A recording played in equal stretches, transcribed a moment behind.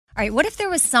All right, what if there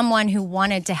was someone who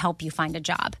wanted to help you find a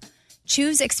job?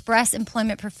 Choose Express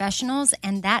Employment Professionals,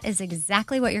 and that is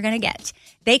exactly what you're going to get.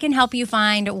 They can help you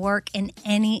find work in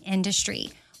any industry.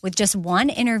 With just one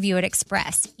interview at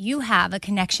Express, you have a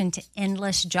connection to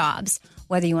endless jobs.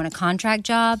 Whether you want a contract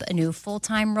job, a new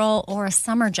full-time role, or a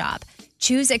summer job,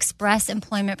 choose Express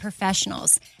Employment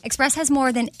Professionals. Express has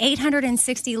more than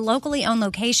 860 locally owned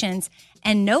locations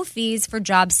and no fees for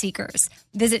job seekers.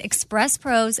 Visit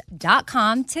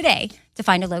expresspros.com today to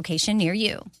find a location near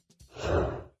you.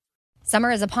 Summer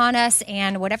is upon us,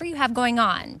 and whatever you have going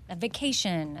on, a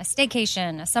vacation, a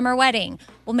staycation, a summer wedding,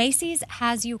 well, Macy's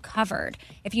has you covered.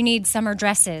 If you need summer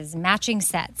dresses, matching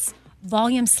sets,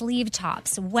 volume sleeve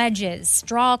tops, wedges,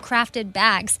 straw crafted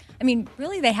bags,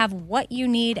 really they have what you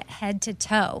need head to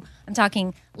toe. I'm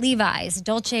talking Levi's,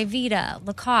 Dolce Vita,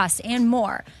 Lacoste, and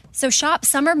more. So shop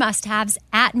summer must-haves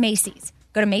at Macy's.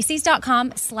 Go to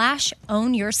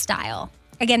Macys.com/ownyourstyle.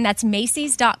 Again, that's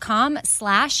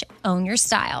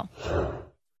Macys.com/ownyourstyle.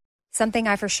 Something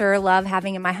I for sure love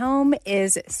having in my home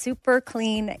is super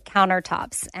clean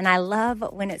countertops. And I love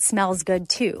when it smells good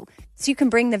too. So you can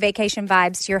bring the vacation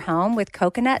vibes to your home with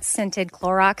coconut scented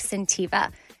Clorox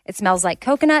Scentiva. It smells like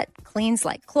coconut, cleans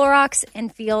like Clorox,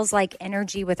 and feels like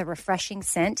energy with a refreshing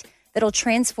scent that'll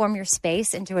transform your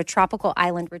space into a tropical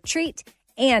island retreat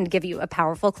and give you a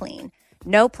powerful clean.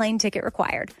 No plane ticket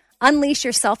required. Unleash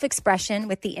your self-expression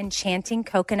with the enchanting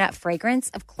coconut fragrance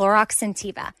of Clorox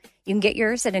Scentiva. You can get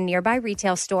yours at a nearby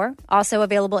retail store, also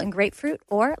available in grapefruit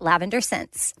or lavender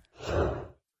scents.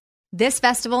 This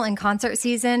festival and concert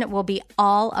season will be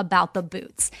all about the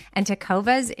boots, and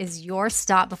Tecovas is your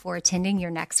stop before attending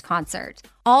your next concert.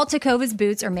 All Tecovas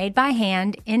boots are made by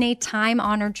hand in a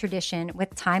time-honored tradition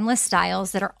with timeless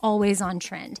styles that are always on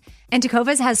trend. And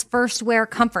Tecovas has first wear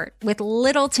comfort with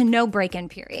little to no break-in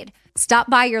period. Stop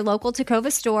by your local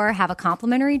Tecovas store, have a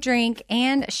complimentary drink,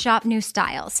 and shop new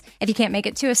styles. If you can't make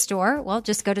it to a store, well,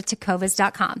 just go to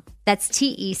tecovas.com. That's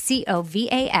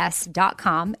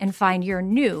TECOVAS.com and find your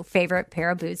new favorite pair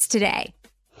of boots today.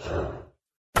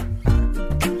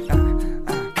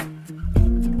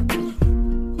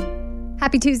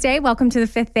 Happy Tuesday. Welcome to The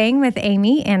Fifth Thing with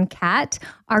Amy and Kat.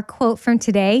 Our quote from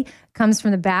today comes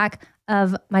from the back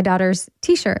of my daughter's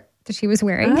t-shirt that she was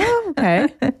wearing. Oh, okay.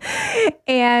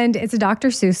 And it's a Dr.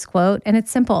 Seuss quote, and it's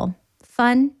simple.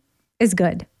 Fun is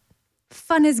good.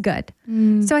 Fun is good.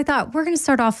 So I thought we're going to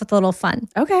start off with a little fun.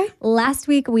 Okay. Last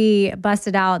week, we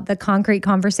busted out the concrete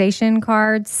conversation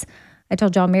cards. I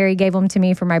told y'all Mary gave them to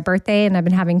me for my birthday, and I've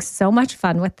been having so much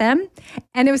fun with them.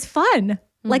 And it was fun.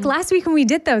 Like last week when we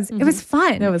did those, it was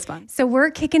fun. It was fun. So we're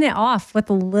kicking it off with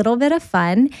a little bit of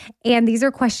fun. And these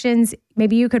are questions,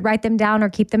 maybe you could write them down or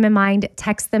keep them in mind,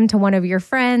 text them to one of your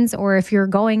friends, or if you're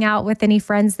going out with any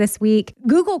friends this week,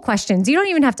 Google questions. You don't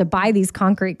even have to buy these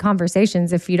concrete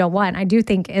conversations if you don't want. I do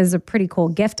think is a pretty cool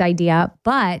gift idea,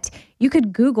 but you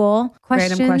could Google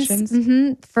questions, random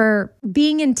questions for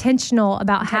being intentional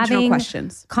about having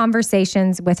questions.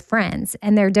 Conversations with friends,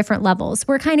 and they're different levels.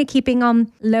 We're kind of keeping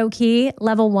them low key,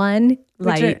 level 1.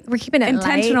 Light. We're keeping it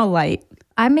intentional light.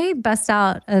 I may bust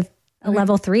out a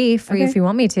level 3 for you if you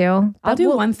want me to. I'll do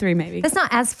 1-3 maybe. That's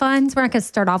not as fun. So we're not going to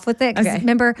start off with it. Okay.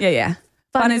 Remember? Yeah.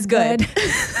 Fun is good.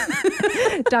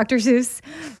 Dr. Seuss.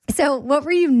 So what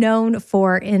were you known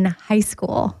for in high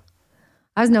school?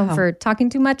 I was known for talking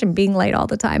too much and being late all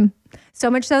the time. So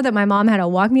much so that my mom had to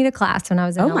walk me to class when I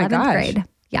was in 11th grade.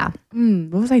 Yeah.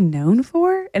 What was I known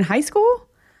for in high school?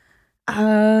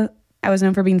 I was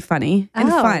known for being funny and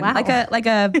fun, wow. like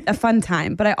a fun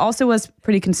time. But I also was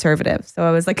pretty conservative, so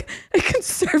I was like a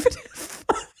conservative.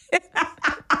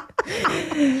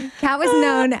 Kat was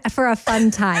known for a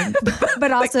fun time,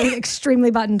 but also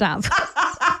extremely buttoned up.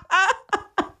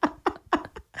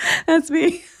 That's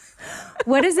me.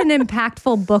 What is an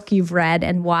impactful book you've read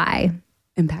and why?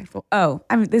 Impactful. Oh,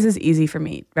 this is easy for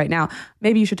me right now.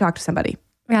 Maybe you should talk to somebody.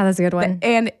 Yeah, that's a good one.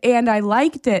 And I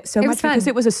liked it so much because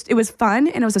it was fun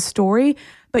and it was a story,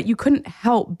 but you couldn't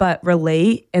help but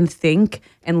relate and think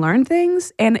and learn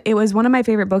things. And it was one of my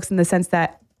favorite books in the sense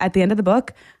that at the end of the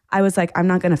book, I was like, I'm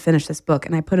not going to finish this book.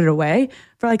 And I put it away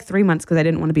for like 3 months because I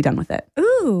didn't want to be done with it.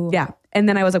 Ooh. Yeah. And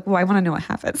then I was like, well, I want to know what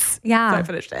happens. Yeah. So I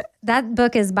finished it. That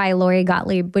book is by Lori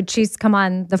Gottlieb, which she's come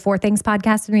on the Four Things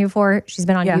podcast with me before. She's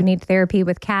been on You Need Therapy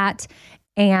with Kat,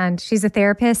 and she's a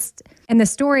therapist. And the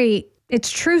story, it's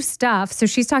true stuff. So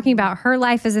she's talking about her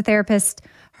life as a therapist,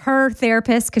 her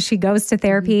therapist, because she goes to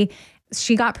therapy.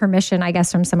 She got permission, I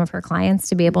guess, from some of her clients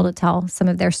to be able to tell some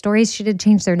of their stories. She did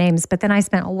change their names, but then I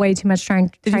spent way too much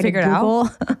trying to figure Google.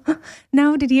 it out?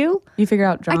 No, did you? You figure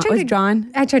out John?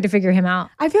 I tried to figure him out.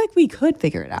 I feel like we could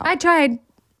figure it out. I tried.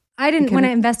 I didn't want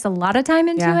to invest a lot of time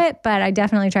into it, but I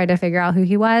definitely tried to figure out who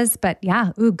he was. But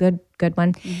yeah, good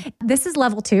one. This is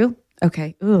level 2.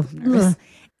 Okay. Ooh, nervous.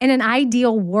 In an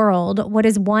ideal world, what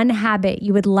is one habit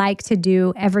you would like to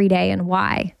do every day and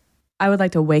why? I would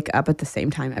like to wake up at the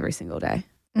same time every single day.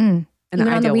 Even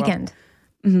on the weekend.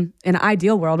 In an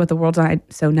ideal world, with the world's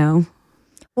so no.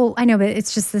 Well, I know, but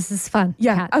it's just, this is fun.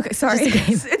 Yeah. Kat. Okay. Sorry.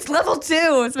 It's level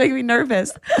 2. It's making me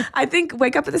nervous. I think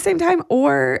wake up at the same time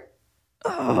or...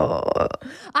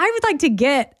 I would like to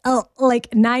get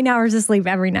like 9 hours of sleep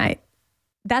every night.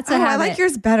 That's a habit. I like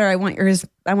yours better. I want yours.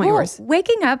 Yours.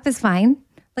 Waking up is fine.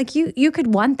 Like you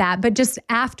could want that, but just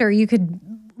after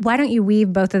why don't you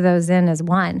weave both of those in as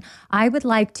one? I would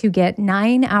like to get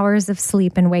 9 hours of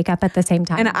sleep and wake up at the same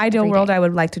time. In an ideal world, I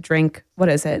would like to drink,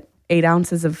 8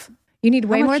 ounces of... You need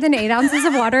way more than 8 ounces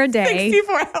of water a day.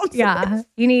 64 ounces. Yeah.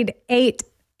 You need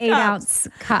 8-ounce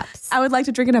cups. I would like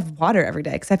to drink enough water every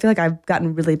day because I feel like I've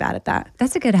gotten really bad at that.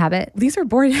 That's a good habit. These are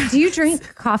boring. Do you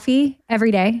drink coffee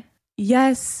every day?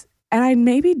 Yes. And I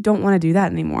maybe don't want to do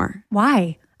that anymore.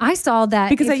 Why? I saw that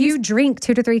because if you drink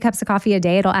 2 to 3 cups of coffee a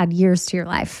day, it'll add years to your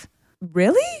life.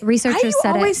 Really? Researchers said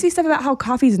it. I always see stuff about how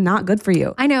coffee's not good for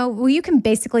you. I know. Well, you can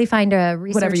basically find a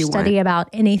research study about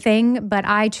anything, but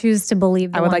I choose to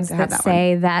believe the ones that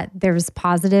say that there's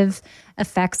positive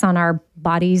effects on our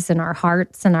bodies and our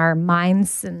hearts and our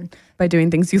minds and by doing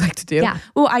things you like to do. Yeah.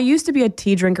 Well, I used to be a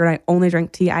tea drinker and I only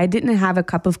drank tea. I didn't have a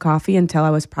cup of coffee until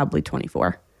I was probably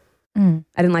 24. I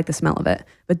didn't like the smell of it.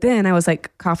 But then I was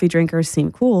like, coffee drinkers seem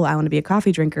cool. I want to be a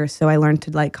coffee drinker. So I learned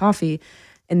to like coffee.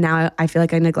 And now I feel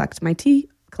like I neglect my tea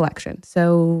collection.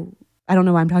 So I don't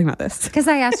know why I'm talking about this. Because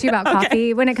I asked you about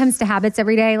coffee. When it comes to habits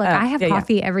every day, like I have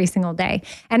coffee every single day.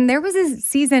 And there was a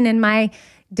season in my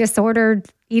disordered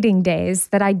eating days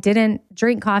that I didn't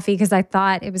drink coffee because I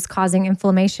thought it was causing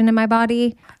inflammation in my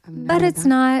body. But it's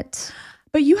not.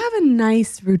 But you have a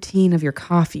nice routine of your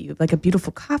coffee. You have like a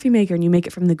beautiful coffee maker and you make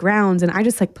it from the grounds. And I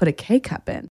just like put a K-cup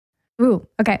in. Ooh,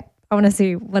 okay. I want to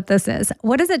see what this is.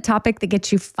 What is a topic that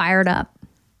gets you fired up?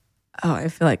 Oh, I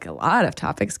feel like a lot of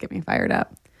topics get me fired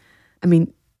up. I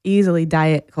mean, easily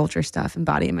diet culture stuff and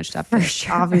body image stuff. For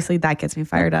sure. Obviously, that gets me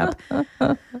fired up.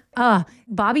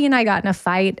 Bobby and I got in a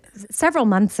fight several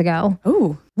months ago.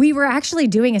 Ooh. We were actually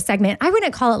doing a segment. I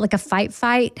wouldn't call it like a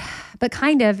fight, but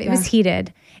kind of. It was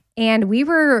heated. And we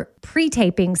were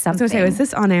pre-taping something. I was going to say, was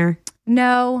this on air?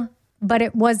 No, but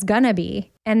it was going to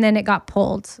be. And then it got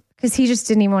pulled because he just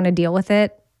didn't even want to deal with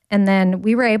it. And then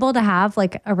we were able to have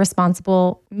like a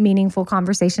responsible, meaningful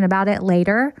conversation about it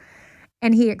later.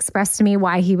 And he expressed to me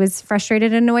why he was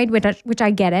frustrated and annoyed, which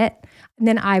I get it. And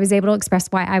then I was able to express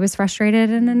why I was frustrated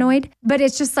and annoyed. But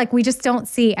it's just like we just don't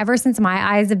see, ever since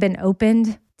my eyes have been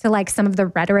opened to like some of the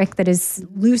rhetoric that is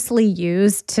loosely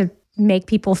used to make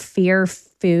people fear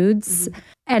foods.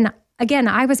 And again,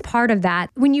 I was part of that.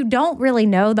 When you don't really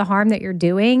know the harm that you're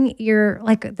doing, you're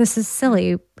like, this is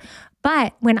silly.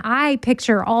 But when I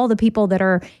picture all the people that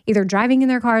are either driving in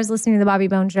their cars, listening to the Bobby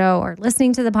Bones Show or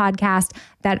listening to the podcast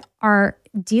that are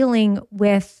dealing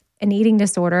with an eating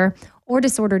disorder or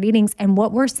disordered eatings, and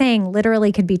what we're saying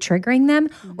literally could be triggering them,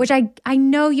 which I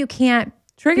know you can't.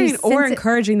 Triggering or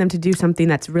encouraging them to do something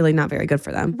that's really not very good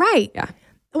for them. Right. Yeah.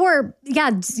 Or,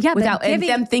 without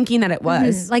them thinking that it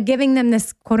was. Like giving them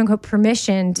this quote unquote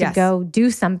permission to go do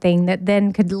something that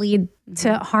then could lead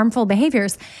to harmful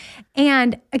behaviors.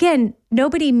 And again,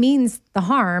 nobody means the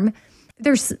harm.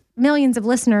 There's millions of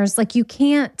listeners. Like you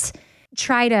can't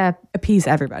try to appease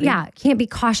everybody. Yeah. Can't be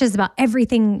cautious about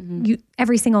everything,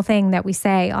 every single thing that we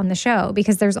say on the show,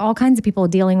 because there's all kinds of people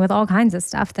dealing with all kinds of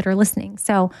stuff that are listening.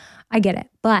 So I get it.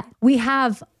 But we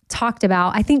have talked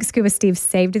about, I think Scuba Steve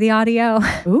saved the audio.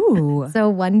 Ooh. So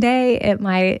one day it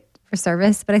might for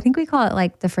service, but I think we call it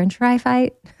like the French fry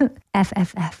fight.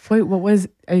 FFF. Wait, what was,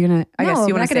 are you going to, I guess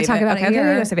you want to talk about it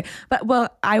here. Save it. But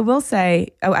well, I will say,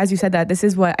 as you said that, this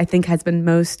is what I think has been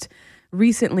most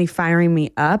recently firing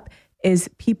me up is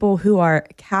people who are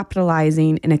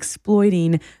capitalizing and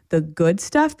exploiting the good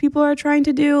stuff people are trying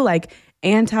to do, like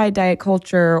anti-diet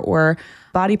culture or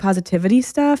body positivity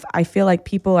stuff. I feel like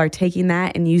people are taking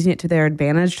that and using it to their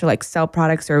advantage to like sell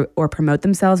products or promote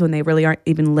themselves when they really aren't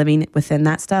even living within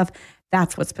that stuff.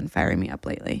 That's what's been firing me up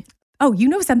lately. Oh, you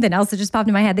know something else that just popped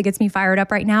in my head that gets me fired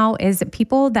up right now is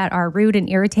people that are rude and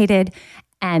irritated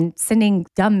and sending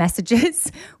dumb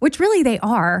messages, which really they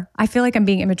are. I feel like I'm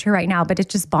being immature right now, but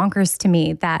it's just bonkers to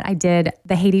me that I did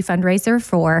the Haiti fundraiser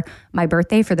for my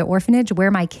birthday for the orphanage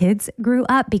where my kids grew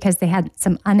up because they had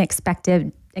some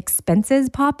unexpected expenses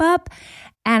pop up.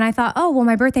 And I thought, oh, well,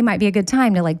 my birthday might be a good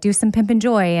time to like do some Pimp and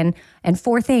Joy and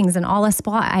 4 things and all us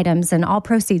spa items and all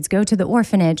proceeds go to the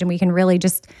orphanage. And we can really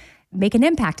just make an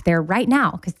impact there right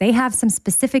now because they have some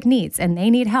specific needs and they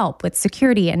need help with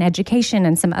security and education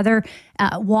and some other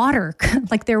water,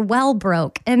 like their well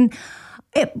broke. And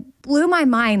it blew my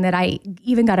mind that I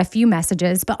even got a few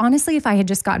messages. But honestly, if I had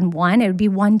just gotten one, it would be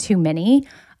one too many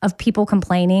of people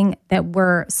complaining that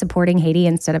we're supporting Haiti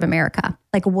instead of America.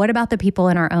 Like, what about the people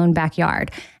in our own backyard?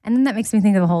 And then that makes me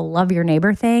think of the whole love your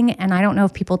neighbor thing. And I don't know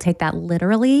if people take that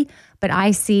literally, but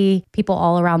I see people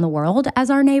all around the world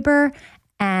as our neighbor.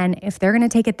 And if they're going to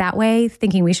take it that way,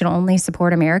 thinking we should only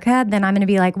support America, then I'm going to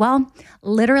be like, well,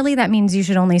 literally that means you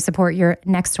should only support your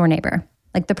next door neighbor,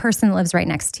 like the person that lives right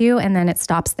next to you. And then it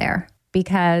stops there,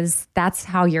 because that's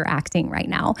how you're acting right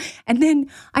now. And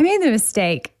then I made the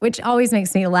mistake, which always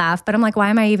makes me laugh, but I'm like, why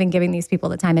am I even giving these people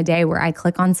the time of day where I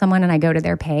click on someone and I go to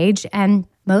their page? And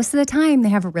most of the time they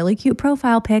have a really cute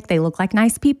profile pic. They look like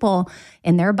nice people.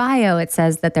 In their bio, it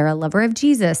says that they're a lover of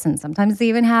Jesus. And sometimes they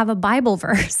even have a Bible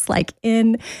verse like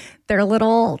in their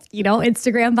little,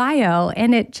 Instagram bio.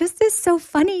 And it just is so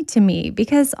funny to me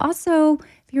because also,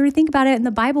 if you were to think about it, in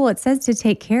the Bible, it says to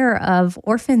take care of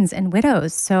orphans and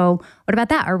widows. So what about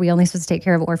that? Are we only supposed to take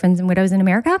care of orphans and widows in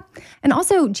America? And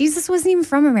also, Jesus wasn't even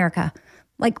from America.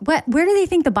 Like, where do they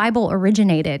think the Bible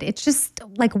originated? It's just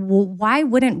like, why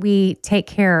wouldn't we take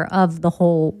care of the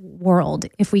whole world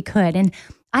if we could? And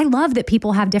I love that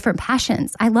people have different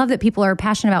passions. I love that people are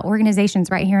passionate about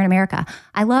organizations right here in America.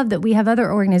 I love that we have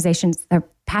other organizations that are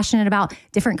passionate about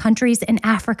different countries in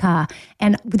Africa,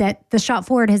 and that the Shop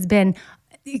Forward has been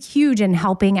huge in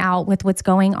helping out with what's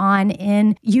going on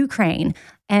in Ukraine.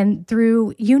 And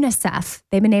through UNICEF,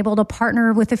 they've been able to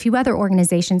partner with a few other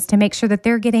organizations to make sure that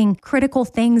they're getting critical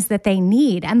things that they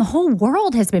need. And the whole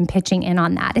world has been pitching in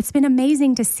on that. It's been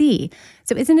amazing to see.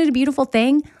 So isn't it a beautiful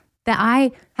thing that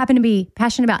I happen to be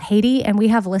passionate about Haiti, and we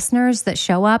have listeners that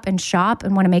show up and shop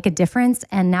and want to make a difference,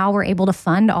 and now we're able to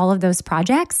fund all of those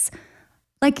projects?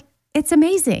 Like, it's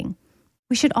amazing.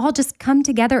 We should all just come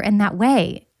together in that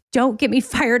way. Don't get me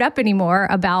fired up anymore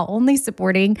about only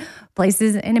supporting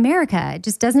places in America. It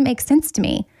just doesn't make sense to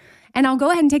me. And I'll go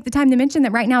ahead and take the time to mention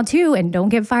that right now too, and don't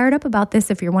get fired up about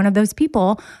this if you're one of those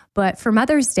people, but for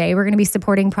Mother's Day, we're going to be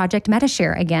supporting Project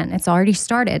Medi-Share again. It's already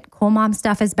started. Cool Mom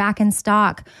stuff is back in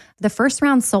stock. The first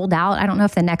round sold out. I don't know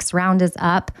if the next round is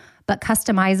up, but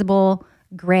customizable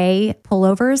gray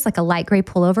pullovers, like a light gray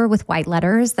pullover with white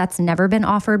letters. That's never been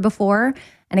offered before.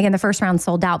 And again, the first round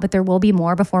sold out, but there will be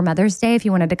more before Mother's Day if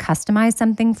you wanted to customize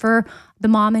something for the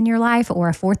mom in your life, or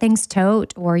a 4 Things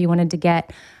tote, or you wanted to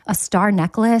get a star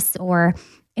necklace, or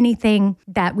anything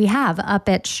that we have up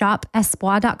at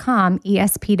shopespoir.com,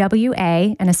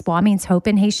 ESPWA, and Espoir means hope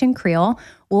in Haitian Creole.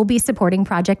 We'll be supporting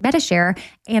Project Medi-Share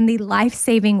and the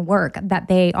life-saving work that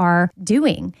they are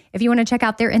doing. If you want to check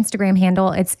out their Instagram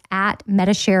handle, it's at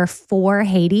Medi-Share for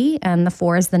Haiti, and the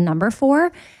 4 is the number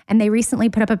 4. And they recently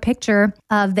put up a picture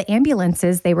of the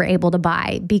ambulances they were able to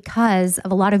buy because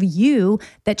of a lot of you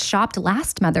that shopped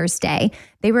last Mother's Day.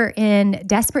 They were in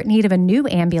desperate need of a new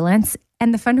ambulance,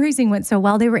 and the fundraising went so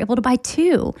well, they were able to buy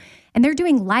 2. And they're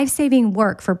doing life-saving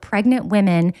work for pregnant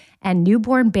women and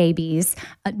newborn babies,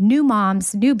 new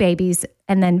moms, new babies,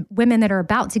 and then women that are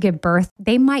about to give birth.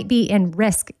 They might be in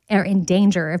risk or in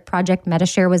danger if Project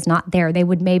Medi-Share was not there. They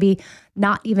would maybe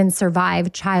not even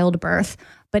survive childbirth.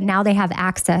 But now they have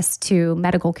access to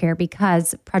medical care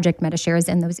because Project Medi-Share is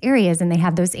in those areas, and they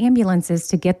have those ambulances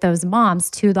to get those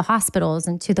moms to the hospitals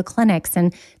and to the clinics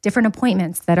and different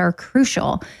appointments that are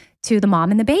crucial to the mom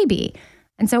and the baby.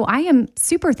 And so I am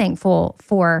super thankful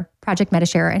for Project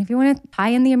Medi-Share. And if you want to tie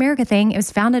in the America thing, it was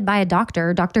founded by a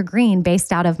doctor, Dr. Green,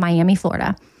 based out of Miami,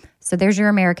 Florida. So there's your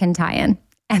American tie-in.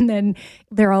 And then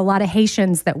there are a lot of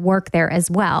Haitians that work there as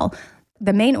well.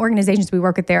 The main organizations we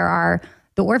work with there are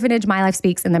the Orphanage, My Life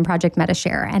Speaks, and then Project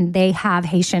Medi-Share. And they have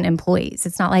Haitian employees.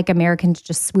 It's not like Americans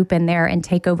just swoop in there and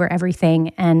take over everything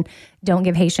and don't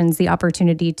give Haitians the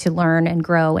opportunity to learn and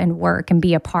grow and work and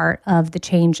be a part of the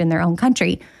change in their own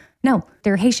country. No,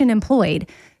 they're Haitian employed.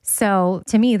 So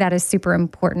to me, that is super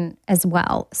important as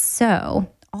well. So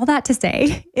all that to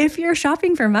say, if you're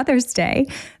shopping for Mother's Day,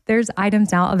 there's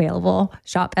items now available,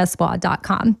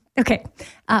 shopespoir.com. Okay,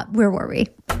 where were we?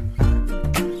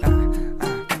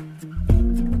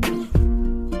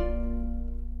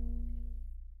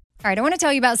 All right, I want to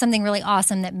tell you about something really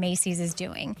awesome that Macy's is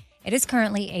doing. It is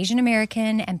currently Asian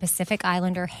American and Pacific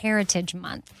Islander Heritage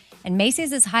Month. And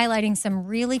Macy's is highlighting some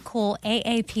really cool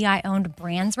AAPI-owned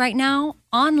brands right now,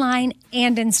 online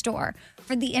and in store.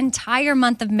 For the entire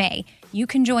month of May, you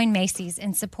can join Macy's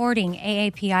in supporting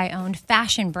AAPI-owned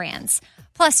fashion brands.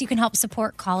 Plus, you can help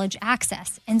support college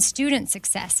access and student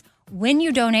success when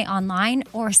you donate online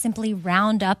or simply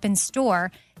round up in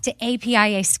store to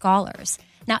APIA scholars.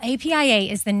 Now,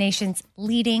 APIA is the nation's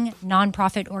leading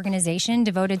nonprofit organization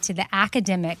devoted to the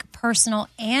academic, personal,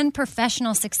 and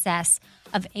professional success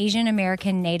of Asian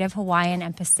American, Native Hawaiian,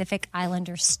 and Pacific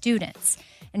Islander students.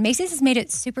 And Macy's has made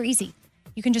it super easy.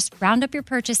 You can just round up your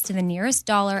purchase to the nearest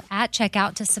dollar at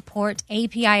checkout to support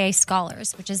APIA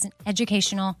Scholars, which is an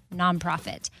educational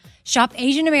nonprofit. Shop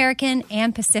Asian American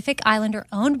and Pacific Islander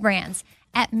owned brands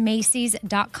at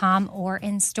Macy's.com or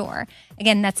in store.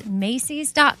 Again, that's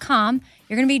Macy's.com.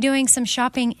 You're going to be doing some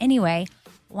shopping anyway.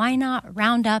 Why not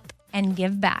round up and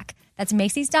give back? That's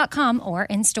Macy's.com or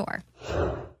in store.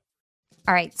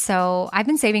 All right, so I've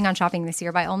been saving on shopping this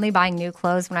year by only buying new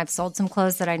clothes when I've sold some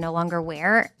clothes that I no longer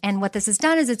wear. And what this has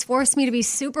done is it's forced me to be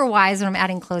super wise when I'm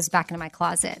adding clothes back into my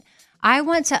closet. I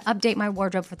want to update my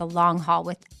wardrobe for the long haul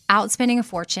without spending a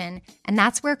fortune, and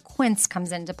that's where Quince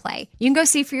comes into play. You can go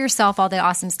see for yourself all the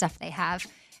awesome stuff they have,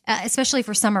 especially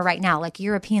for summer right now, like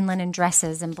European linen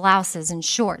dresses and blouses and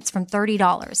shorts from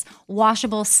 $30,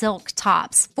 washable silk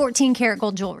tops, 14-karat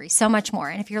gold jewelry, so much more.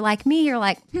 And if you're like me, you're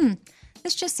like,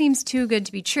 this just seems too good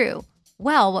to be true.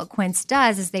 Well, what Quince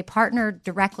does is they partner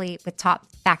directly with top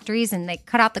factories, and they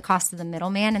cut out the cost of the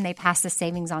middleman, and they pass the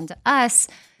savings on to us.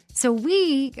 So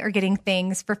we are getting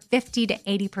things for 50 to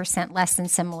 80% less than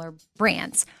similar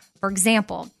brands. For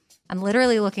example, I'm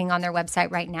literally looking on their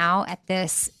website right now at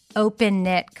this open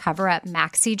knit cover-up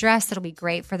maxi dress that'll be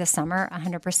great for the summer,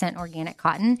 100% organic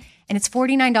cotton, and it's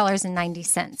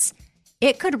 $49.90.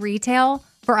 It could retail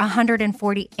for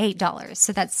 $148,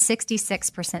 so that's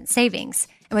 66% savings.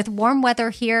 And with warm weather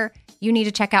here, you need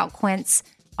to check out Quince.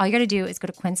 All you got to do is go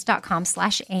to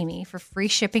quince.com/Amy for free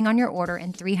shipping on your order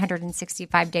and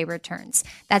 365-day returns.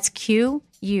 That's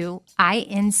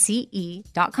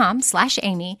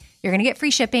QUINCE.com/Amy. You're going to get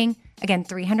free shipping. Again,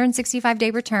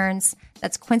 365-day returns.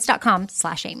 That's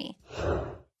quince.com/Amy.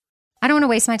 I don't want to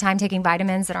waste my time taking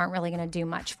vitamins that aren't really going to do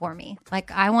much for me. Like,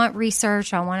 I want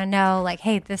research. I want to know, like,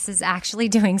 hey, this is actually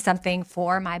doing something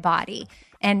for my body.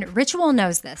 And Ritual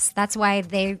knows this. That's why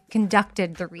they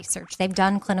conducted the research. They've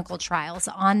done clinical trials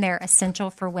on their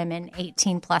Essential for Women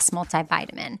 18 Plus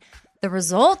multivitamin. The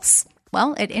results?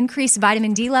 Well, it increased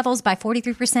vitamin D levels by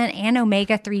 43% and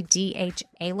omega-3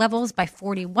 DHA levels by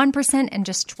 41% in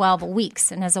just 12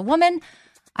 weeks. And as a woman,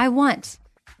 I want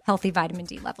healthy vitamin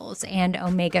D levels and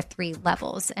omega-3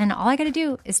 levels. And all I got to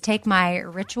do is take my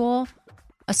Ritual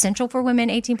Essential for Women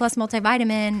 18 Plus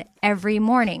multivitamin every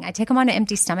morning. I take them on an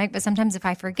empty stomach, but sometimes if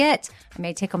I forget, I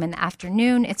may take them in the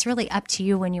afternoon. It's really up to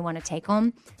you when you want to take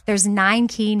them. There's 9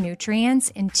 key nutrients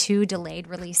in 2 delayed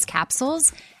release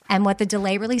capsules. And what the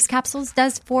delayed release capsules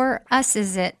does for us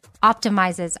is it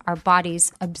optimizes our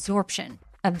body's absorption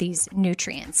of these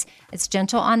nutrients. It's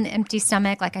gentle on the empty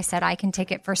stomach. Like I said, I can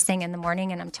take it first thing in the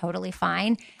morning and I'm totally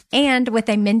fine. And with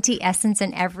a minty essence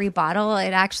in every bottle,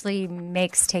 it actually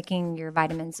makes taking your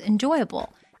vitamins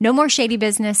enjoyable. No more shady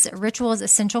business. Ritual's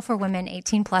Essential for Women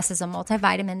 18 Plus is a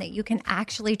multivitamin that you can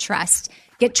actually trust.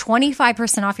 Get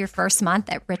 25% off your first month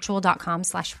at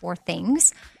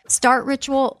ritual.com/4things. Start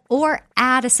Ritual or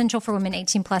add Essential for Women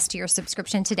 18 Plus to your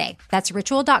subscription today. That's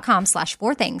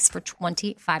ritual.com/4things for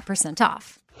 25%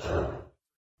 off.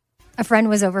 A friend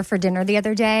was over for dinner the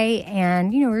other day,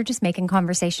 and, we were just making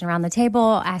conversation around the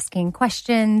table, asking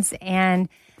questions. And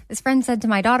this friend said to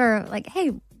my daughter, like,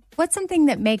 hey, what's something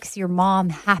that makes your mom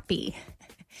happy?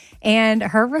 And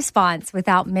her response,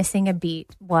 without missing a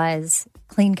beat, was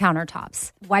clean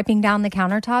countertops. Wiping down the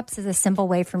countertops is a simple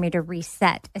way for me to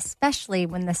reset, especially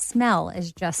when the smell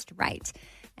is just right.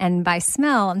 And by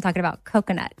smell, I'm talking about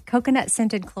coconut.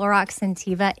 Coconut-scented Clorox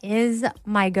Scentiva is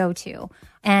my go-to.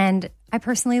 And I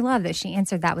personally love that she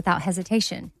answered that without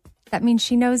hesitation. That means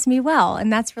she knows me well,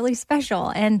 and that's really special.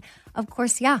 And of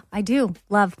course, yeah, I do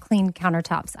love clean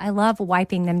countertops. I love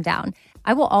wiping them down.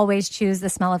 I will always choose the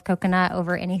smell of coconut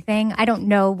over anything. I don't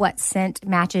know what scent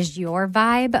matches your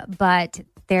vibe, but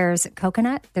there's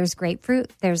coconut, there's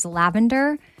grapefruit, there's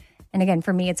lavender. And again,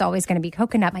 for me, it's always going to be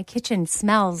coconut. My kitchen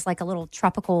smells like a little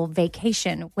tropical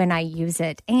vacation when I use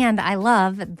it. And I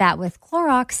love that with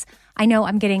Clorox, I know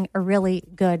I'm getting a really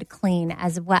good clean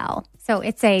as well. So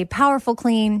it's a powerful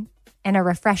clean and a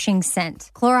refreshing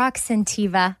scent. Clorox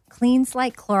Scentiva cleans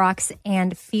like Clorox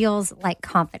and feels like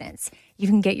confidence. You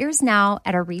can get yours now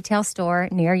at a retail store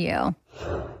near you.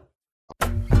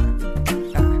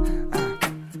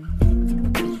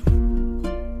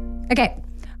 Okay,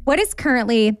 what is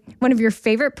currently one of your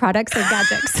favorite products or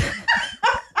gadgets?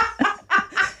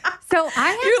 So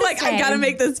I gotta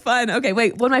make this fun. Okay,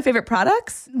 wait, one of my favorite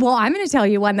products? Well, I'm going to tell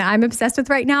you one that I'm obsessed with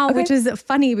right now, which is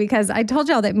funny because I told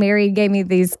y'all that Mary gave me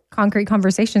these concrete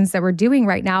conversations that we're doing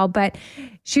right now, but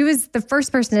she was the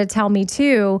first person to tell me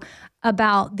too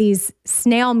about these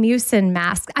snail mucin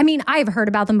masks. I mean, I've heard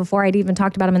about them before. I'd even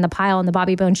talked about them in the pile on the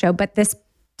Bobby Bone Show, but this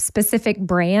specific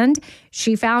brand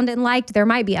she found and liked. There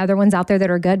might be other ones out there that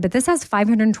are good, but this has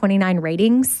 529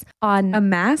 ratings on a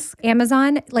mask,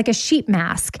 Amazon, like a sheet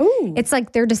mask. Ooh. It's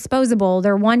like they're disposable.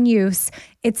 They're one use.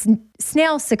 It's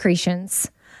snail secretions.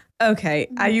 Okay.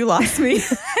 You lost me.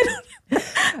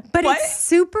 But what? It's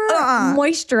super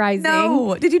moisturizing.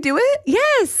 No. Did you do it?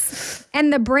 Yes.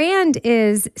 And the brand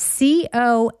is COSRX.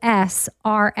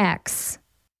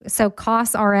 So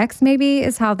COSRX maybe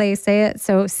is how they say it.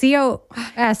 So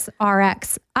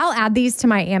COSRX. I'll add these to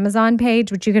my Amazon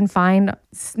page, which you can find.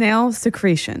 Snail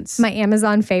secretions. My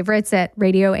Amazon favorites at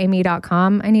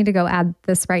radioamy.com. I need to go add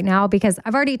this right now because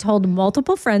I've already told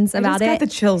multiple friends about it. I just got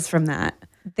the chills from that.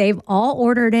 They've all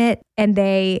ordered it and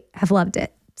they have loved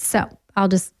it. So I'll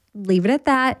just leave it at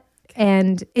that.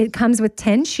 And it comes with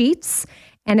 10 sheets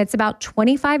and it's about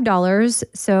 $25.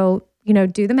 So,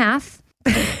 do the math.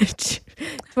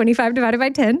 25 divided by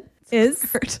 10 is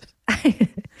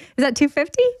that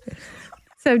 250?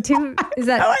 So is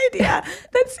that no idea.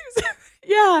 That seems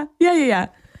yeah.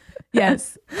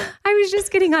 Yes. I was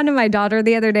just getting on to my daughter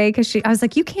the other day because I was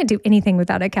like, you can't do anything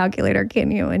without a calculator,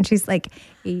 can you? And she's like,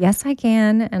 yes, I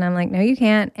can. And I'm like, no, you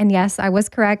can't. And yes, I was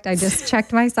correct. I just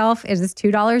checked myself. It is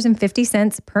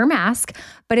 $2.50 per mask,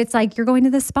 but it's like you're going to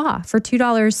the spa for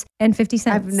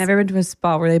 $2.50. I've never been to a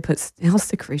spa where they put snail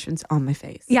secretions on my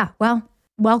face. Yeah. Well,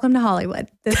 welcome to Hollywood.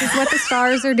 This is what the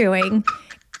stars are doing.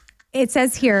 It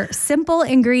says here, simple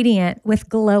ingredient with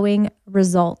glowing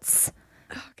results.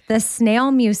 The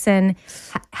snail mucin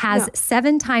has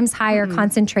 7 times higher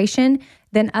concentration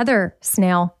than other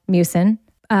snail mucin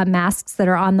masks that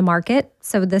are on the market.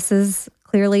 So this is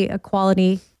clearly a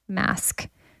quality mask.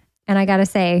 And I got to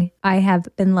say, I have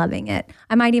been loving it.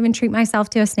 I might even treat myself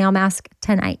to a snail mask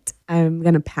tonight. I'm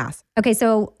going to pass. Okay,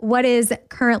 so what is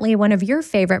currently one of your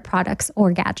favorite products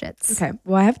or gadgets? Okay,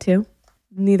 well, I have 2.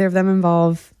 Neither of them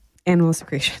involve animal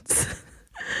secretions.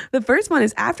 The first one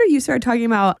is after you started talking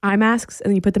about eye masks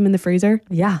and you put them in the freezer.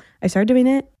 Yeah. I started doing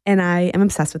it and I am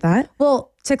obsessed with that.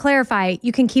 Well, to clarify,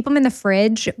 you can keep them in the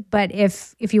fridge, but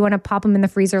if you want to pop them in the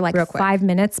freezer like 5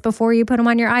 minutes before you put them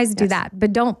on your eyes, do that.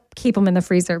 But don't keep them in the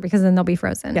freezer because then they'll be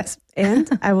frozen. Yes. And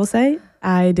I will say,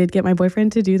 I did get my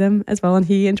boyfriend to do them as well and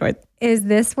he enjoyed. Is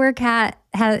this where Kat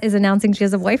is announcing she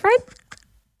has a boyfriend?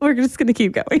 We're just going to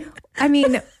keep going. I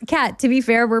mean, Kat, to be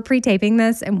fair, we're pre-taping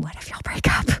this and what if y'all break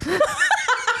up?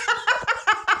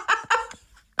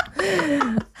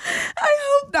 I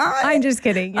hope not. I'm just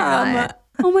kidding.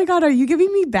 Oh my God, are you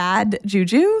giving me bad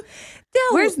juju? No.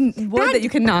 Where's wood that you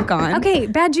can knock on? Okay,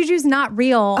 bad juju's not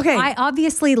real. Okay. I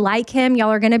obviously like him.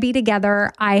 Y'all are going to be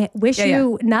together. I wish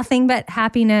you nothing but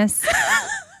happiness.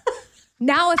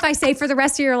 Now, if I say for the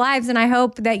rest of your lives and I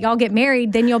hope that y'all get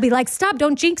married, then you'll be like, stop,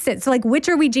 don't jinx it. So like, which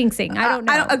are we jinxing? I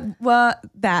don't know.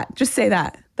 Just say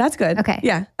that. That's good. Okay.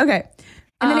 Yeah. Okay.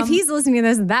 And then if he's listening to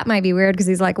this, that might be weird because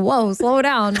he's like, whoa, slow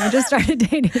down. We just started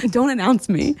dating. Don't announce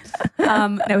me.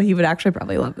 No, he would actually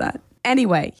probably love that.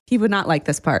 Anyway, he would not like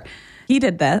this part. He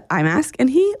did the eye mask and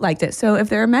he liked it. So if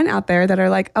there are men out there that are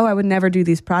like, oh, I would never do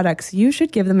these products, you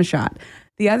should give them a shot.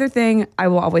 The other thing I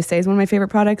will always say is one of my favorite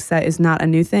products that is not a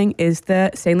new thing is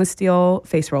the stainless steel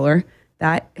face roller.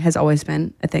 That has always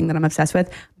been a thing that I'm obsessed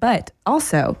with. But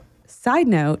also, side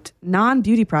note,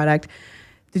 non-beauty product,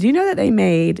 did you know that they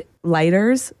made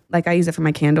lighters? Like I use it for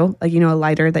my candle. Like, a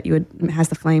lighter that has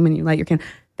the flame and you light your candle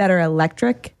that are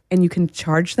electric and you can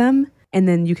charge them and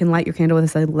then you can light your candle with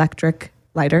this electric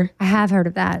lighter. I have heard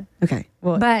of that. Okay.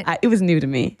 Well, but it was new to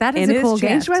me. That is a cool gift. It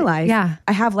has changed my life. Yeah.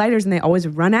 I have lighters and they always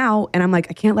run out and I'm like,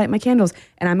 I can't light my candles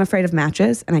and I'm afraid of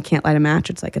matches and I can't light a match.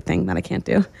 It's like a thing that I can't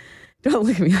do. Don't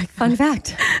look at me like that. Fun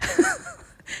fact.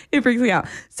 It freaks me out.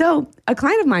 So a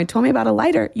client of mine told me about a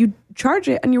lighter. You charge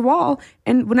it on your wall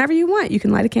and whenever you want, you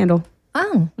can light a candle.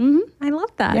 Oh, I love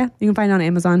that. Yeah, you can find it on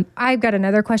Amazon. I've got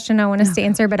another question I want us to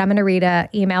answer, but I'm going to read an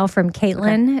email from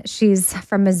Caitlin. Okay. She's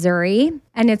from Missouri,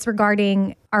 and it's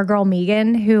regarding our girl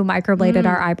Megan, who microbladed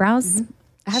our eyebrows. Mm-hmm.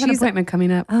 I have an appointment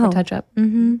coming up for touch-up.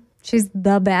 Mm-hmm. She's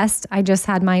the best. I just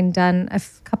had mine done a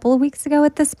couple of weeks ago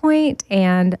at this point,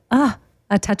 and a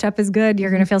touch-up is good.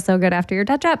 You're going to feel so good after your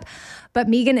touch-up. But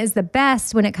Megan is the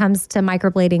best when it comes to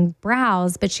microblading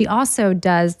brows, but she also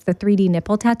does the 3D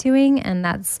nipple tattooing. And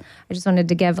I just wanted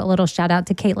to give a little shout out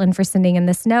to Caitlin for sending in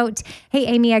this note. Hey,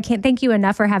 Amy, I can't thank you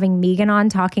enough for having Megan on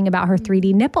talking about her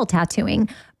 3D nipple tattooing.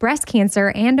 Breast cancer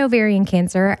and ovarian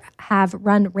cancer have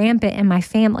run rampant in my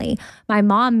family. My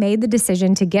mom made the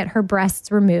decision to get her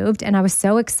breasts removed, and I was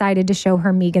so excited to show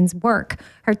her Megan's work.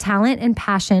 Her talent and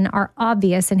passion are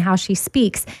obvious in how she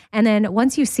speaks. And then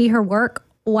once you see her work,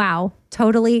 wow,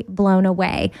 totally blown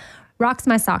away. Rocks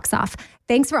my socks off.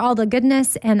 Thanks for all the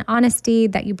goodness and honesty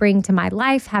that you bring to my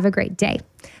life. Have a great day.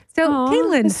 So,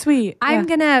 Caitlin, that's sweet. I'm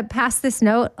going to pass this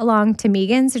note along to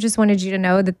Megan. So just wanted you to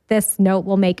know that this note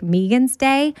will make Megan's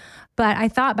day. But I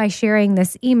thought by sharing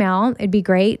this email, it'd be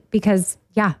great because,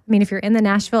 if you're in the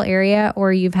Nashville area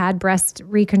or you've had breast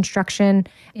reconstruction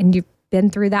and you've been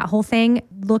through that whole thing,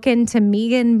 look into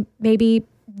Megan maybe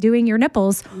doing your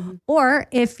nipples. Mm-hmm. Or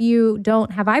if you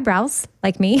don't have eyebrows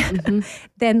like me,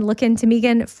 then look into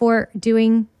Megan for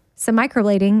doing some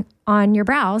microblading on your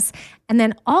brows. And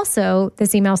then also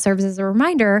this email serves as a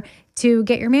reminder to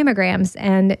get your mammograms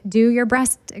and do your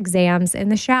breast exams in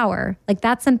the shower. Like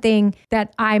that's something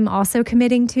that I'm also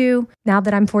committing to now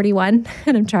that I'm 41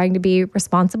 and I'm trying to be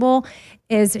responsible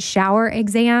is shower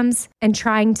exams and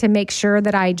trying to make sure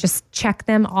that I just check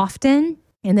them often.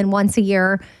 And then once a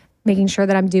year, making sure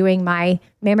that I'm doing my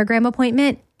mammogram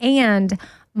appointment and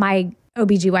my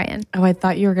OBGYN. Oh, I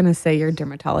thought you were going to say your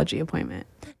dermatology appointment.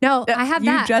 No, I have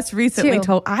that. You just recently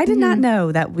told. I did not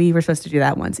know that we were supposed to do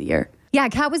that once a year. Yeah,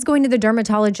 Kat was going to the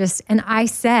dermatologist and I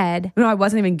said... No, I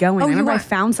wasn't even going. I remember I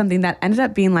found something that ended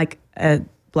up being like a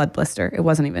blood blister. It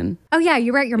wasn't even... Oh yeah,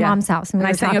 you were at your mom's house. And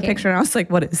I sent you a picture and I was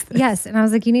like, what is this? Yes. And I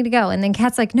was like, you need to go. And then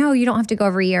Kat's like, no, you don't have to go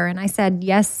every year. And I said,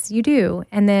 yes, you do.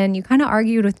 And then you kind of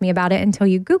argued with me about it until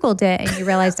you Googled it and you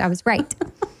realized I was right.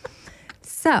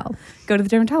 So... Go to the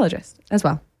dermatologist as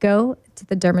well. Go to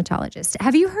the dermatologist.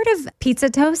 Have you heard of pizza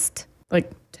toast?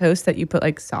 Like toast that you put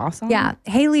like sauce on? Yeah.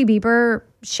 Hailey Bieber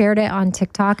shared it on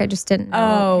TikTok. I just didn't know.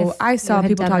 Oh, I saw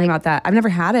people talking about that. I've never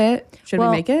had it. Should we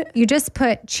make it? You just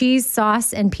put cheese,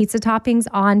 sauce, and pizza toppings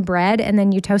on bread and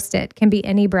then you toast it. Can be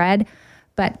any bread,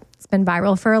 but it's been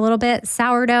viral for a little bit.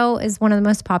 Sourdough is one of the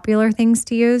most popular things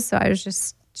to use. So I was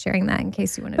just sharing that in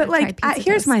case you wanted to try pizza toast.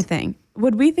 Here's my thing.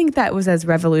 Would we think that was as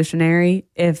revolutionary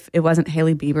if it wasn't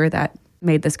Hailey Bieber that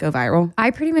made this go viral?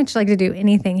 I pretty much like to do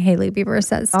anything Hailey Bieber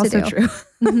says to do. Also true.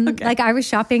 Okay. Like I was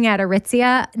shopping at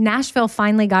Aritzia. Nashville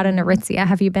finally got an Aritzia.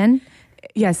 Have you been?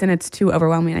 Yes, and it's too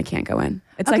overwhelming. I can't go in.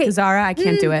 It's like Zara. I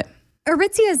can't do it.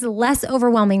 Aritzia is less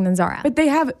overwhelming than Zara. But they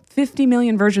have 50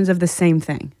 million versions of the same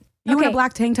thing. You want a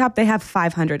black tank top? They have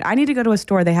 500. I need to go to a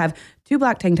store. They have 2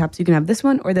 black tank tops. You can have this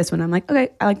one or this one. I'm like, okay,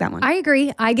 I like that one. I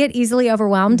agree. I get easily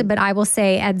overwhelmed, but I will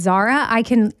say at Zara, I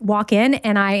can walk in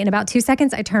and in about 2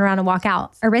 seconds, I turn around and walk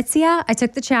out. Aritzia, I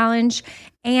took the challenge.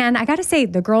 And I got to say,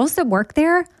 the girls that work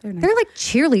there, they're like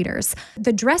cheerleaders.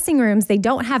 The dressing rooms, they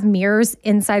don't have mirrors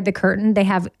inside the curtain. They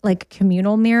have like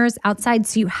communal mirrors outside.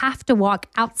 So you have to walk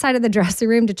outside of the dressing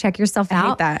room to check yourself out. I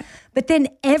hate that. But then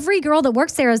every girl that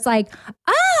works there is like,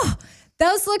 oh,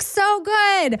 those look so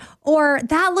good. Or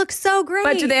that looks so great.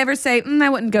 But do they ever say, I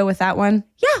wouldn't go with that one?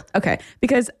 Yeah. Okay.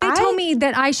 Because they told me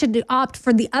that I should opt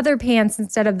for the other pants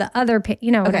instead of the other pants.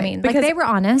 You know what I mean? Like they were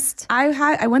honest.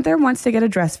 I went there once to get a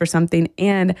dress for something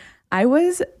and I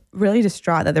was really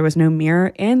distraught that there was no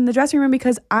mirror in the dressing room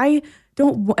because if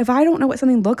I don't know what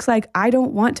something looks like, I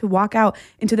don't want to walk out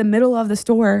into the middle of the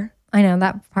store. I know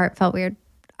that part felt weird.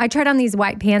 I tried on these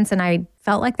white pants and I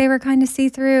felt like they were kind of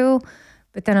see-through.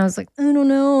 But then I was like, I don't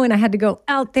know. And I had to go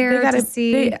out there to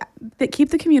see. They keep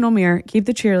the communal mirror, keep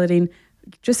the cheerleading.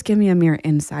 Just give me a mirror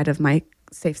inside of my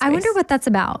safe space. I wonder what that's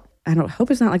about. I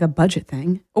hope it's not like a budget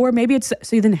thing. Or maybe it's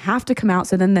so you then have to come out.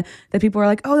 So then the people are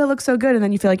like, oh, that looks so good. And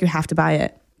then you feel like you have to buy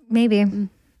it. Maybe.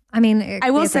 I mean,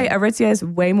 I will say Aritzia is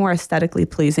way more aesthetically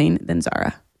pleasing than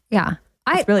Zara. Yeah.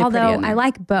 Although I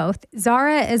like both.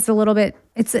 Zara is a little bit,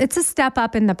 it's a step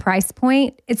up in the price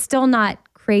point. It's still not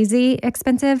crazy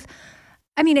expensive.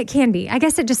 I mean, it can be. I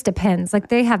guess it just depends. Like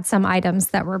they had some items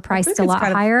that were priced a lot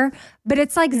higher, but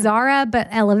it's like Zara, but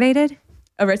elevated.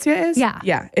 Aritzia is? Yeah.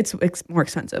 Yeah, it's more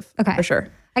expensive. Okay. For sure.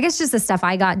 I guess just the stuff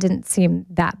I got didn't seem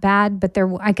that bad, but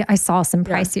I saw some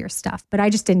pricier stuff, but I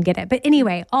just didn't get it. But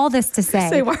anyway, all this to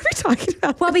say. Why are we talking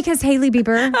about Well, because Hailey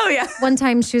Bieber. Oh, yeah. One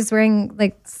time she was wearing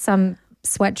like some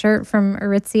sweatshirt from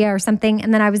Aritzia or something.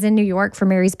 And then I was in New York for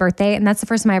Mary's birthday. And that's the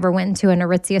first time I ever went into an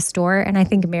Aritzia store. And I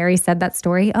think Mary said that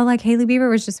story. Oh, like Hailey Bieber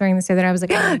was just wearing this the other day. I was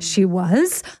like, she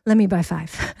was? Let me buy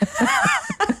 5.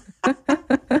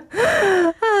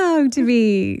 Oh, to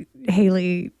be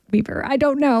Hailey Bieber. I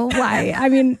don't know why. I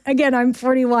mean, again, I'm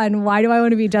 41. Why do I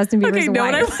want to be Justin Bieber's wife?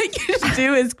 What I want you to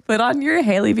do is put on your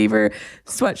Hailey Bieber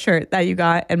sweatshirt that you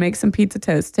got and make some pizza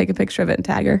toast. Take a picture of it and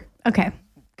tag her. Okay.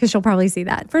 Because she'll probably see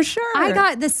that. For sure. I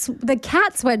got the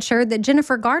cat sweatshirt that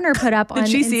Jennifer Garner put up on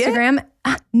Instagram.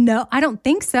 No, I don't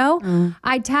think so.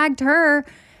 I tagged her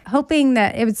hoping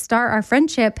that it would start our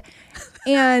friendship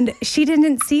and she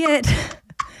didn't see it.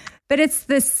 But it's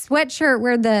this sweatshirt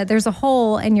where there's a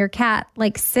hole and your cat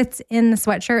like sits in the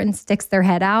sweatshirt and sticks their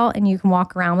head out and you can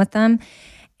walk around with them.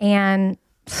 And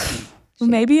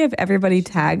maybe if everybody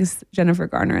tags Jennifer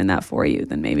Garner in that for you,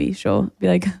 then maybe she'll be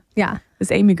like, yeah,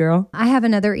 this Amy girl. I have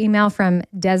another email from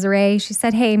Desiree. She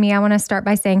said, hey, Amy, I want to start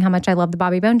by saying how much I love the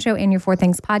Bobby Bones Show and your Four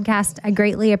Things podcast. I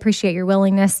greatly appreciate your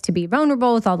willingness to be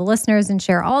vulnerable with all the listeners and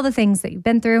share all the things that you've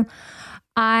been through.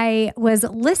 I was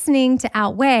listening to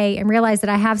Outweigh and realized that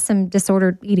I have some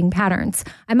disordered eating patterns.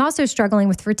 I'm also struggling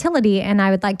with fertility, and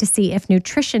I would like to see if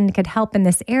nutrition could help in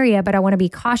this area, but I want to be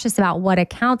cautious about what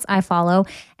accounts I follow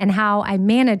and how I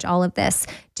manage all of this.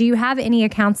 Do you have any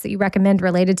accounts that you recommend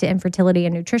related to infertility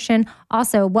and nutrition?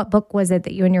 Also, what book was it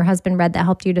that you and your husband read that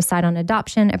helped you decide on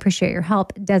adoption? Appreciate your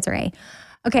help, Desiree.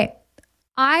 Okay,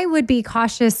 I would be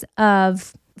cautious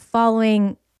of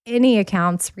following any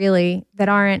accounts really that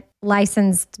aren't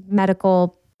licensed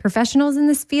medical professionals in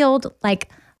this field.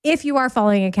 Like if you are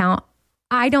following an account,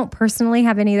 I don't personally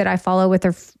have any that I follow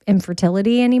with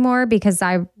infertility anymore because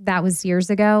that was years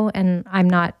ago and I'm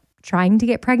not trying to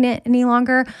get pregnant any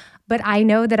longer. But I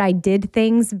know that I did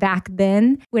things back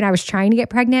then when I was trying to get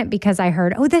pregnant because I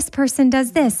heard, oh, this person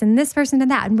does this and this person did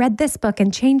that and read this book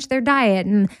and changed their diet.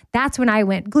 And that's when I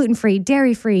went gluten-free,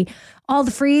 dairy-free, all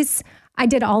the frees. I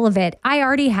did all of it. I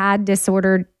already had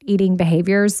disordered eating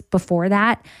behaviors before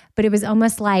that, but it was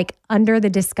almost like under the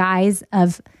disguise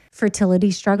of fertility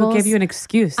struggles. It'll give you an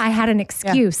excuse. I had an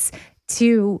excuse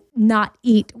to not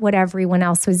eat what everyone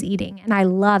else was eating. And I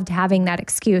loved having that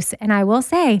excuse. And I will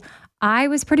say, I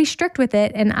was pretty strict with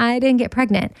it and I didn't get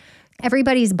pregnant.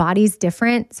 Everybody's body's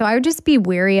different. So I would just be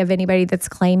wary of anybody that's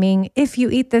claiming if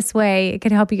you eat this way, it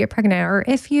could help you get pregnant. Or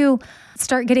if you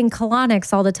start getting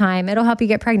colonics all the time, it'll help you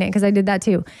get pregnant, because I did that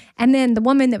too. And then the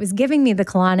woman that was giving me the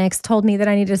colonics told me that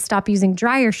I needed to stop using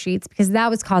dryer sheets because that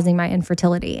was causing my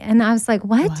infertility. And I was like,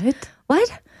 what?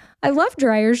 I love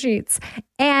dryer sheets.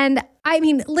 And I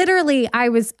mean, literally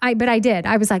but I did.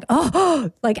 I was like,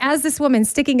 oh, like as this woman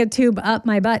sticking a tube up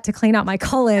my butt to clean out my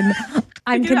colon,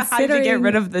 I'm considering how to get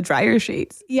rid of the dryer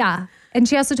sheets. Yeah. And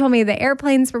she also told me the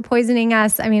airplanes were poisoning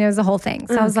us. I mean, it was a whole thing.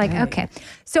 So I was like, okay.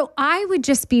 So I would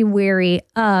just be wary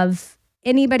of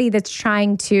anybody that's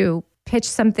trying to pitch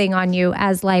something on you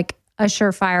as like a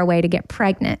surefire way to get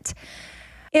pregnant.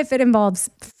 If it involves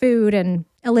food and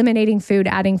eliminating food,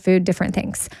 adding food, different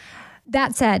things.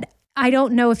 That said, I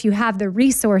don't know if you have the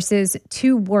resources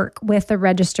to work with a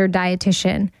registered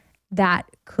dietitian that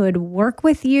could work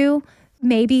with you.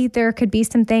 Maybe there could be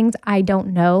some things I don't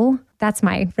know. That's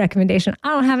my recommendation. I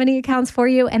don't have any accounts for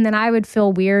you. And then I would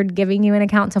feel weird giving you an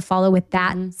account to follow with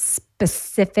that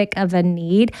specific of a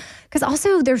need. Because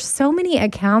also there's so many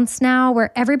accounts now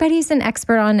where everybody's an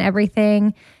expert on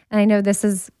everything. And I know this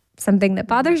is something that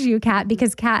bothers you, Kat,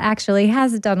 because Kat actually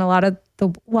has done a lot of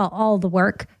all the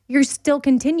work. You still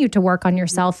continue to work on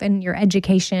yourself and your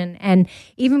education. And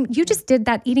even you just did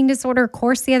that eating disorder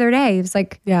course the other day. It was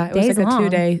like, it was like a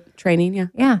 2-day training. Yeah.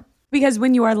 Yeah. Because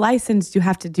when you are licensed, you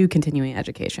have to do continuing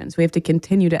education. So we have to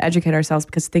continue to educate ourselves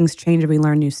because things change and we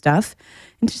learn new stuff,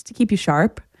 and just to keep you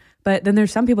sharp. But then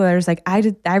there's some people that are just like,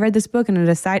 I read this book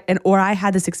and or I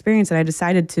had this experience and I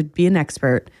decided to be an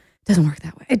expert. It doesn't work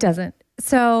that way. It doesn't.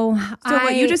 So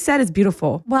what you just said is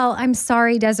beautiful. Well, I'm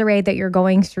sorry, Desiree, that you're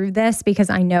going through this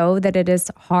because I know that it is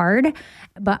hard,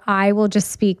 but I will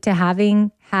just speak to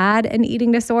having had an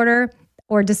eating disorder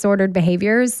or disordered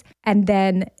behaviors and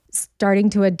then starting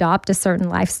to adopt a certain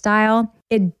lifestyle.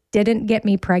 It didn't get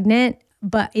me pregnant,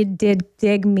 but it did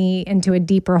dig me into a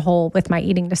deeper hole with my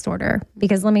eating disorder.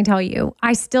 Because let me tell you,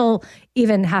 I still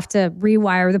even have to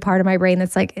rewire the part of my brain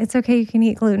that's like, it's okay, you can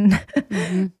eat gluten.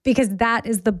 Because that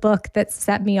is the book that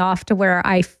set me off to where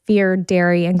I feared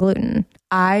dairy and gluten.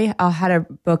 I had a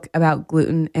book about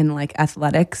gluten and like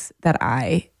athletics that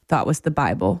I thought was the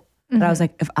Bible. But I was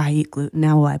like, if I eat gluten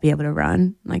now, will I be able to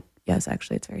run? Like, yes,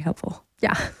 actually, it's very helpful.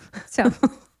 Yeah. So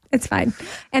it's fine.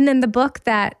 And then the book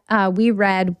that we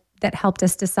read that helped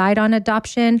us decide on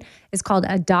adoption is called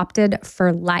Adopted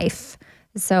for Life.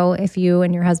 So if you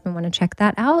and your husband want to check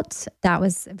that out, that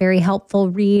was a very helpful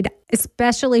read,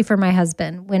 especially for my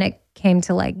husband when it came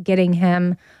to like getting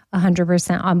him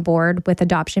 100% on board with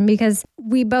adoption, because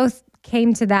we both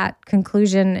came to that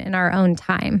conclusion in our own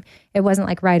time. It wasn't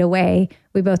like right away.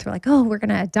 We both were like, oh, we're going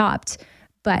to adopt.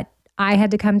 But I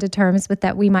had to come to terms with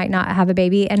that we might not have a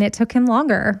baby. And it took him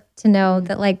longer to know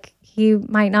that like he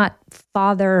might not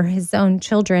father his own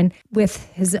children with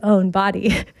his own body.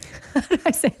 How do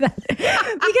I say that?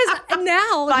 Because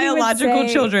now biological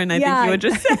children, I think you would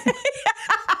just say.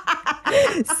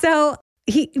 So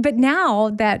But now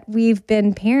that we've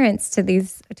been parents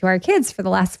to our kids for the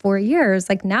last 4 years,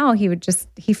 like now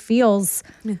he feels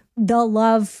the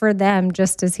love for them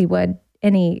just as he would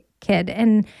any kid.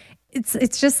 And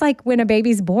it's just like when a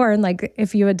baby's born, like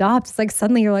if you adopt, it's like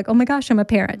suddenly you're like, oh my gosh, I'm a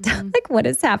parent. Like what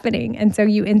is happening? And so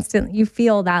you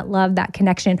feel that love, that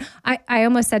connection. I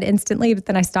almost said instantly, but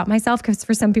then I stopped myself because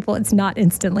for some people it's not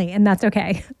instantly, and that's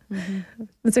okay.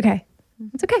 It's okay.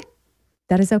 It's okay.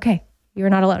 That is okay. You're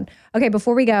not alone. Okay,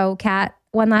 before we go, Kat,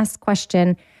 one last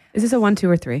question. Is this a 1, 2,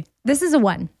 or 3? This is a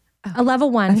 1. A level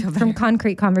 1 from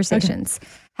Concrete Conversations.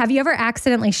 Okay. Have you ever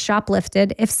accidentally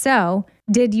shoplifted? If so,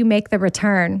 did you make the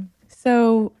return?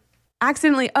 So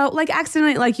accidentally,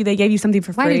 they gave you something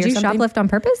for free. Why did you shoplift on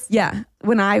purpose? Yeah.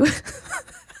 When I was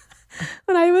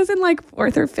in like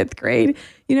 4th or 5th grade,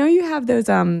 you have those,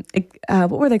 what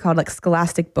were they called? Like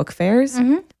scholastic book fairs.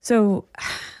 Mm-hmm. So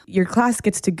your class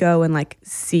gets to go and like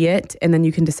see it, and then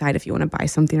you can decide if you want to buy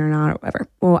something or not or whatever.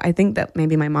 Well, I think that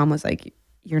maybe my mom was like,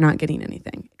 you're not getting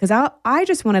anything. Because I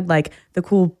just wanted like the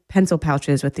cool pencil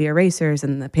pouches with the erasers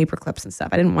and the paper clips and stuff.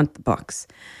 I didn't want the books.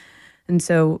 And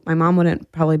so my mom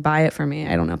wouldn't probably buy it for me.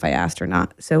 I don't know if I asked or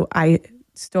not. So I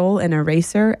stole an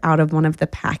eraser out of one of the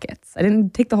packets. I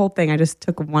didn't take the whole thing. I just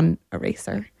took one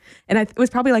eraser. And it was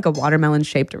probably like a watermelon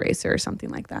shaped eraser or something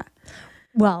like that.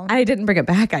 Well, I didn't bring it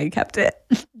back. I kept it.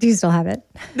 Do you still have it?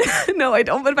 No, I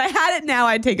don't. But if I had it now,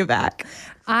 I'd take it back.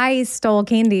 I stole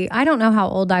candy. I don't know how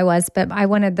old I was, but I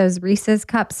wanted those Reese's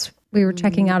cups. We were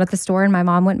checking out at the store and my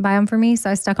mom wouldn't buy them for me. So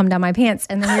I stuck them down my pants.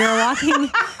 And then we were walking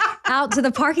out to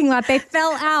the parking lot. They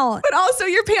fell out. But also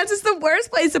your pants is the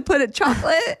worst place to put a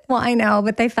chocolate. Well, I know,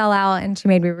 but they fell out and she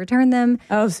made me return them.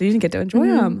 Oh, so you didn't get to enjoy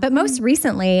them. But most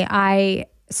recently, I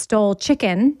stole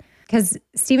chicken. Because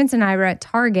Stevenson and I were at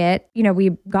Target, we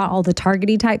got all the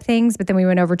Target-y type things, but then we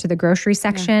went over to the grocery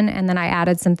section and then I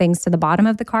added some things to the bottom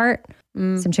of the cart,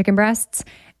 some chicken breasts,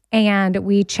 and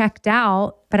we checked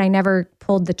out, but I never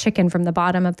pulled the chicken from the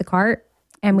bottom of the cart.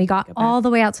 And we got all the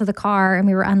way out to the car and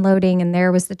we were unloading and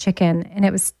there was the chicken and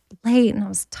it was late and I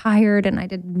was tired and I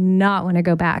did not want to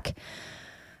go back.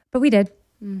 But we did.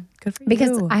 Good for you.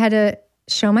 Because I had to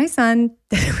show my son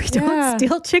that we don't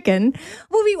steal chicken.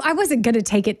 Well, I wasn't going to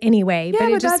take it anyway, but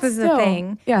it just was a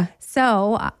thing. Yeah.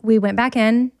 So we went back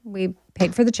in, we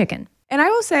paid for the chicken. And I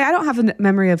will say, I don't have a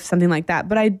memory of something like that,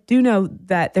 but I do know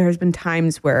that there has been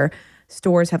times where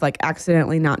stores have like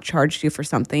accidentally not charged you for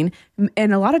something.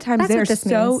 And a lot of times they're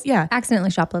accidentally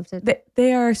shoplifted.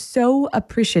 They are so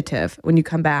appreciative when you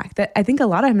come back that I think a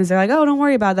lot of times they're like, oh, don't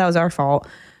worry about it. That was our fault.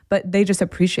 But they just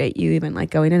appreciate you even like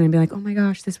going in and be like, oh my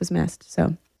gosh, this was missed.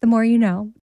 So the more you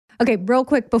know. Okay, real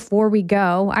quick before we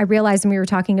go, I realized when we were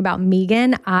talking about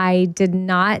Megan, I did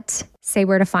not say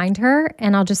where to find her.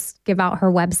 And I'll just give out her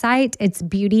website. It's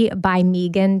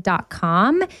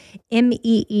beautybymegan.com.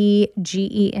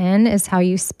 Meegen is how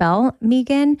you spell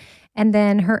Megan. And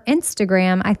then her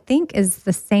Instagram, I think, is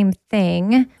the same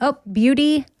thing. Oh,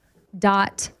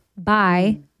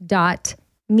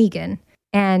 beauty.by.megan.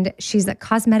 And she's a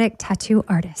cosmetic tattoo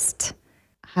artist.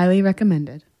 Highly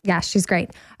recommended. Yeah, she's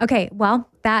great. Okay, well,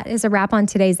 that is a wrap on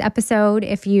today's episode.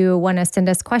 If you want to send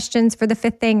us questions for the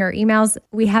fifth thing or emails,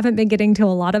 we haven't been getting to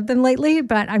a lot of them lately,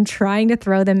 but I'm trying to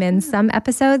throw them in some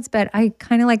episodes. But I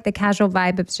kind of like the casual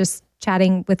vibe of just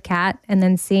chatting with Kat and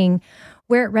then seeing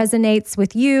where it resonates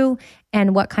with you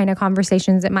and what kind of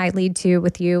conversations it might lead to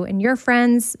with you and your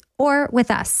friends or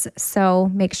with us. So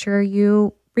make sure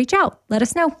you reach out. Let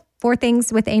us know.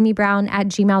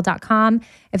 4thingswithamybrown@gmail.com.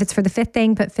 If it's for the fifth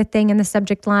thing, put fifth thing in the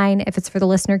subject line. If it's for the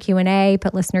listener Q&A,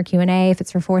 put listener Q&A. If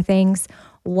it's for four things,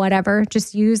 whatever,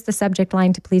 just use the subject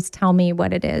line to please tell me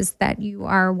what it is that you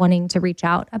are wanting to reach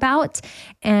out about.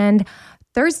 And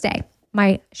Thursday,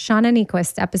 my Shauna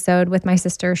Niequist episode with my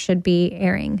sister should be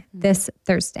airing this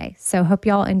Thursday. So hope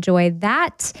y'all enjoy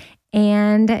that.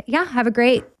 And yeah, have a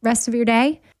great rest of your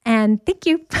day. And thank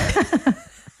you.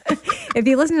 If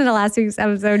you listened to last week's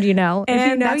episode, you know. And if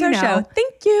you know, that's you our know. show.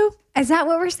 Thank you. Is that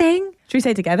what we're saying? Should we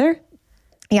say it together?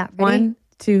 Yeah. Ready? 1,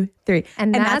 2, 3.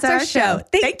 And that's our show.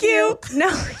 Thank you. No,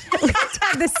 we have to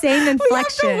have the same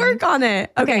inflection. We have to work on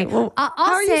it. Okay. Well, how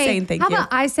are you saying thank you? How about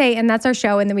I say, and that's our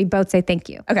show, and then we both say thank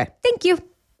you. Okay. Thank you.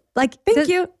 Like, thank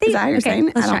you. Is that how you're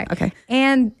saying? Let's try. Okay.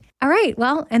 And all right.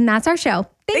 Well, and that's our show.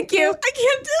 Thank you. I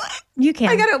can't do it. You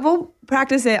can. We'll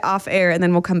practice it off air and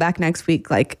then we'll come back next week,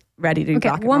 like ready to rock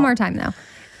and roll. One more time though.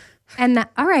 And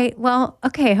all right. Well,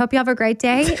 okay. Hope you have a great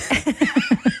day.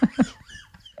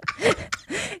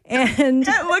 And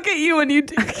I can't look at you when you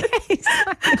do. Okay.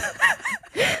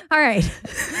 All right.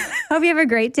 Hope you have a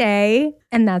great day.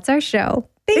 And that's our show.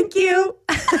 Thank you.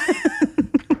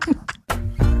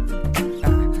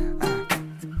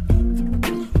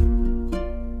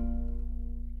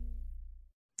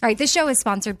 All right, this show is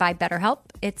sponsored by BetterHelp.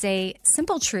 It's a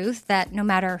simple truth that no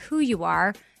matter who you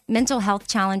are, mental health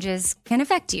challenges can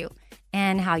affect you,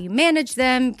 and how you manage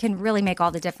them can really make all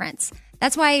the difference.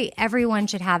 That's why everyone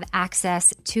should have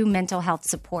access to mental health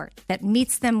support that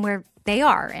meets them where they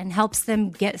are and helps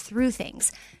them get through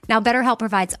things. Now, BetterHelp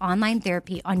provides online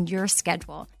therapy on your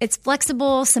schedule. It's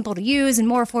flexible, simple to use, and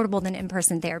more affordable than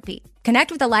in-person therapy.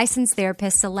 Connect with a licensed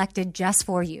therapist selected just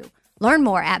for you. Learn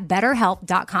more at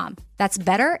BetterHelp.com. That's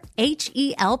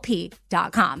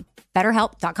BetterHelp.com.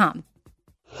 BetterHelp.com.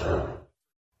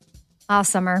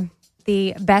 Summer,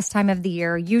 the best time of the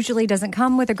year, usually doesn't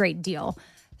come with a great deal.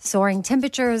 Soaring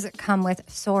temperatures come with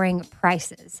soaring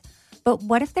prices. But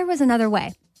what if there was another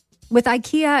way? With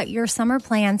IKEA, your summer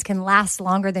plans can last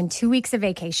longer than 2 weeks of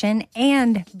vacation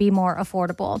and be more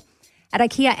affordable. At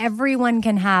IKEA, everyone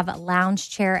can have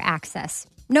lounge chair access.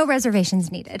 No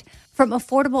reservations needed. From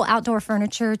affordable outdoor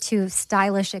furniture to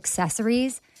stylish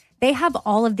accessories, they have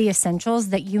all of the essentials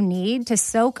that you need to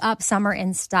soak up summer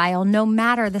in style, no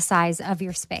matter the size of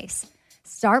your space.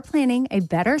 Start planning a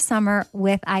better summer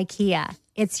with IKEA.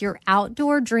 It's your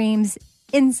outdoor dreams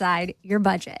inside your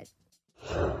budget.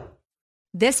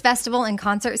 This festival and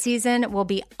concert season will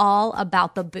be all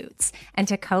about the boots, and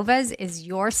Tecovas is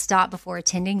your stop before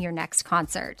attending your next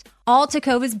concert. All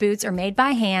Tecovas boots are made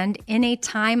by hand in a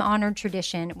time-honored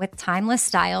tradition with timeless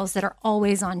styles that are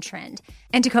always on trend.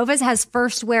 And Tecovas has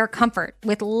first wear comfort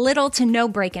with little to no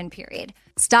break-in period.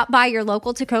 Stop by your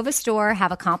local Tecovas store,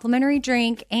 have a complimentary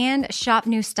drink, and shop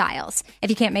new styles. If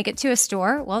you can't make it to a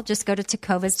store, well, just go to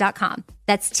tecovas.com.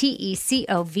 That's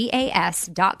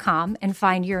TECOVAS.com and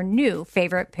find your new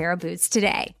favorite pair of boots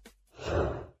today.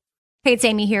 Hey, it's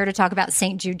Amy here to talk about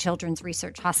St. Jude Children's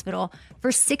Research Hospital.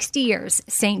 For 60 years,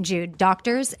 St. Jude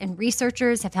doctors and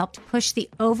researchers have helped push the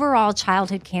overall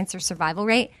childhood cancer survival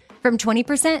rate from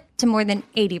 20% to more than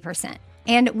 80%.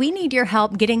 And we need your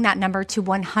help getting that number to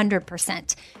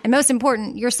 100%. And most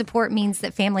important, your support means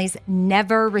that families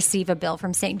never receive a bill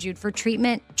from St. Jude for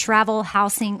treatment, travel,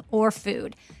 housing, or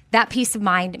food. That peace of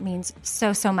mind means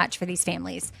so, so much for these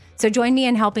families. So join me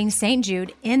in helping St.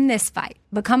 Jude in this fight.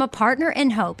 Become a partner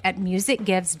in hope at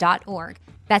musicgives.org.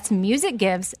 That's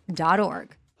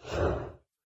musicgives.org.